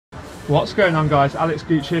What's going on, guys? Alex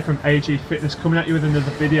Gooch here from AG Fitness, coming at you with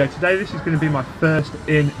another video. Today this is going to be my first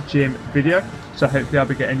in gym video, so hopefully I'll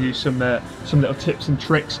be getting you some little tips and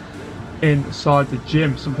tricks inside the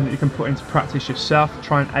gym, something that you can put into practice yourself to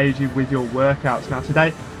try and aid you with your workouts. Now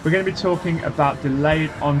today we're going to be talking about delayed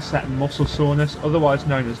onset muscle soreness, otherwise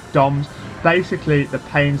known as DOMS. Basically the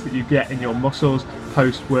pains that you get in your muscles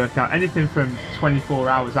post workout, anything from 24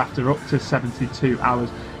 hours after up to 72 hours.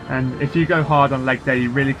 And if you go hard on leg day, you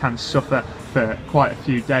really can suffer for quite a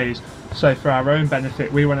few days. So for our own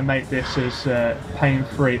benefit, we want to make this as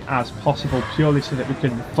pain-free as possible, purely so that we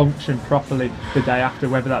can function properly the day after,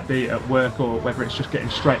 whether that be at work or whether it's just getting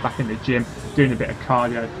straight back in the gym, doing a bit of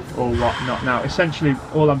cardio or whatnot. Now essentially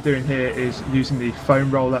all I'm doing here is using the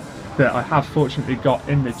foam roller that I have fortunately got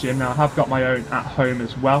in the gym. Now I have got my own at home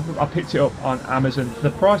as well. I picked it up on Amazon.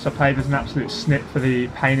 The price I paid is an absolute snip for the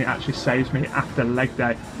pain it actually saves me after leg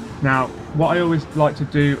day. Now what I always like to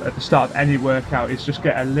do at the start of any workout is just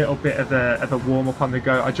get a little bit of a warm up on the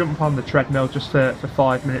go. I jump on the treadmill just for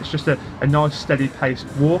 5 minutes, just a nice steady paced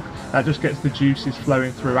walk that just gets the juices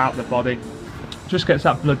flowing throughout the body, just gets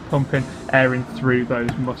that blood pumping, airing through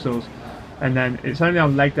those muscles. And then it's only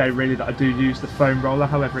on leg day really that I do use the foam roller.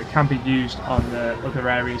 However, it can be used on other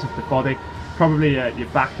areas of the body. Probably your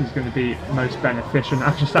back is going to be most beneficial.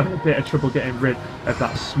 I'm just having a bit of trouble getting rid of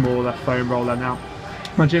that smaller foam roller now.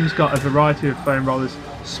 My gym's got a variety of foam rollers,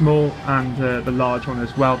 small and the large one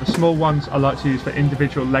as well. The small ones I like to use for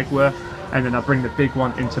individual leg work, and then I bring the big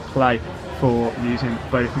one into play for using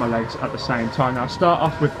both my legs at the same time. Now I start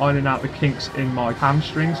off with ironing out the kinks in my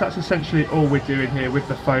hamstrings. That's essentially all we're doing here with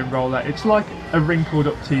the foam roller. It's like a wrinkled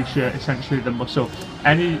up t-shirt, essentially, the muscle.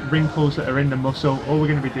 Any wrinkles that are in the muscle, all we're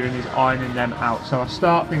going to be doing is ironing them out. So I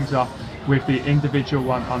start things off with the individual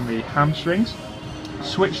one on the hamstrings,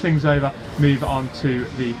 switch things over, move on to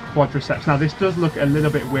the quadriceps. Now this does look a little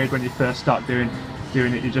bit weird when you first start doing it.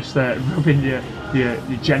 You're just rubbing your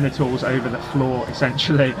genitals over the floor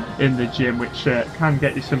essentially in the gym, which can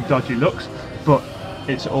get you some dodgy looks, but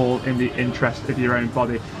it's all in the interest of your own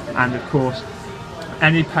body. And of course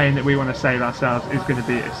any pain that we want to save ourselves is going to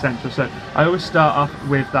be essential. So I always start off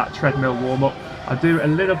with that treadmill warm-up. I do a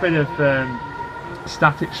little bit of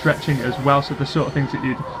static stretching as well, so the sort of things that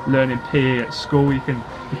you'd learn in PE at school you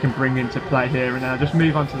can bring into play here. And then I just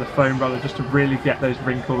move on to the foam roller just to really get those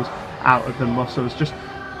wrinkles out of the muscles.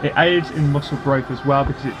 It aids in muscle growth as well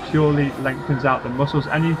because it purely lengthens out the muscles.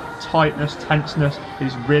 Any tightness, tenseness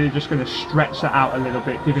is really just going to stretch that out a little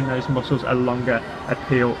bit, giving those muscles a longer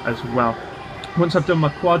appeal as well. Once I've done my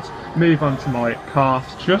quads, move on to my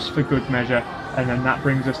calves just for good measure, and then that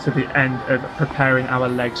brings us to the end of preparing our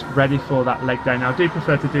legs ready for that leg day. Now I do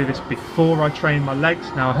prefer to do this before I train my legs.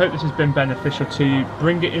 Now I hope this has been beneficial to you.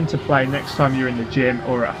 Bring it into play next time you're in the gym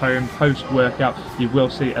or at home post workout. You will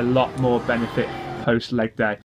see a lot more benefit post leg day.